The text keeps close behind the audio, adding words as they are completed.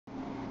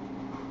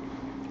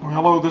Well,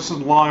 hello, this is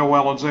Lyle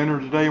Alexander.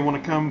 Today I want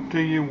to come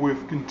to you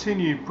with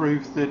continued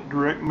proof that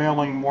direct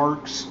mailing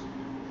works.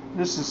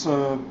 This is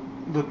the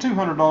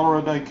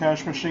 $200 a day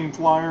cash machine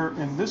flyer,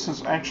 and this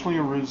is actually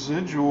a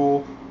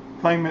residual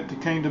payment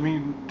that came to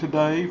me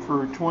today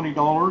for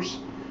 $20.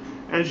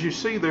 As you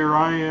see there,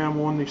 I am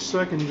on the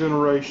second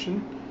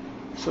generation,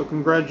 so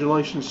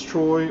congratulations,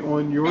 Troy,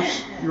 on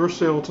your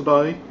sale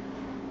today.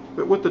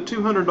 But with the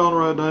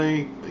 $200 a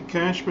day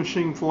cash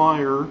machine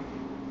flyer,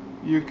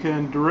 you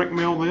can direct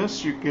mail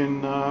this, you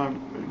can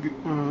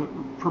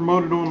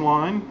promote it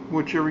online,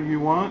 whichever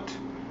you want,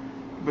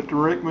 but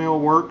direct mail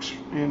works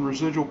and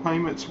residual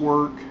payments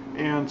work.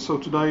 And so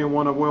today I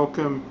want to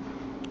welcome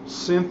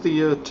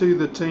Cynthia to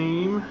the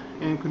team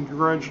and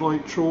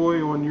congratulate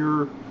Troy on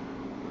your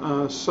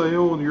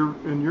sale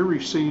and your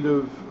receipt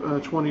of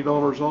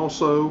 $20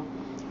 also.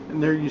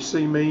 And there you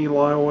see me,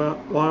 Lyle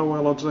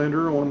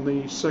Alexander, on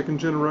the second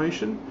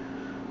generation.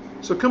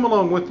 So come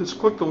along with us,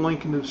 click the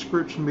link in the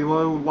description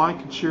below, like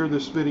and share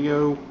this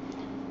video,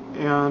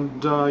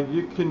 and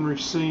you can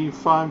receive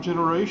 5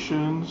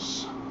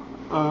 generations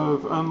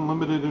of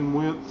unlimited in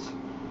width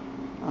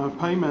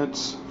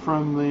payments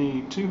from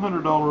the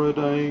 $200 a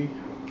day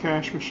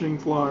cash machine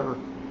flyer.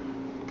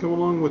 Come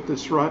along with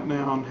us right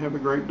now and have a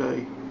great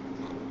day.